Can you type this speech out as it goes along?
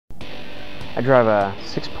I drive a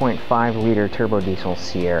 6.5 liter turbo diesel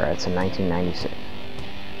Sierra. It's a 1996.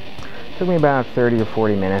 Took me about 30 or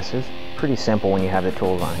 40 minutes. It's pretty simple when you have the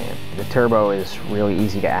tools on hand. The turbo is really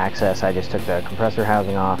easy to access. I just took the compressor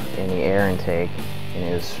housing off and the air intake, and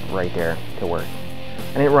it was right there to work.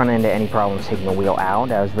 I didn't run into any problems taking the wheel out.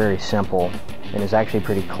 That was very simple, and it's actually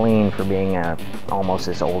pretty clean for being almost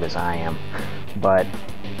as old as I am. But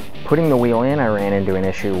putting the wheel in, I ran into an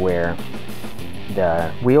issue where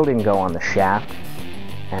the wheel didn't go on the shaft,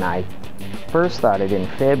 and I first thought it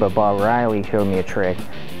didn't fit, but Bob Riley showed me a trick.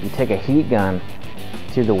 You take a heat gun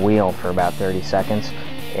to the wheel for about 30 seconds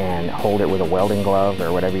and hold it with a welding glove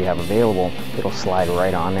or whatever you have available. It'll slide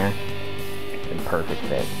right on there. It's a perfect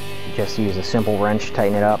fit. Just use a simple wrench to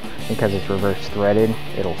tighten it up. Because it's reverse threaded,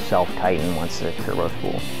 it'll self-tighten once the turbo's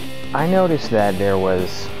full. I noticed that there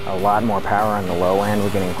was a lot more power on the low end.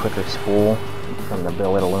 We're getting a quicker spool from the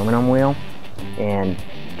billet aluminum wheel, and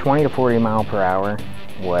 20 to 40 mile per hour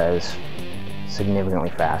was significantly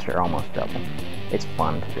faster, almost double. It's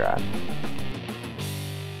fun to drive.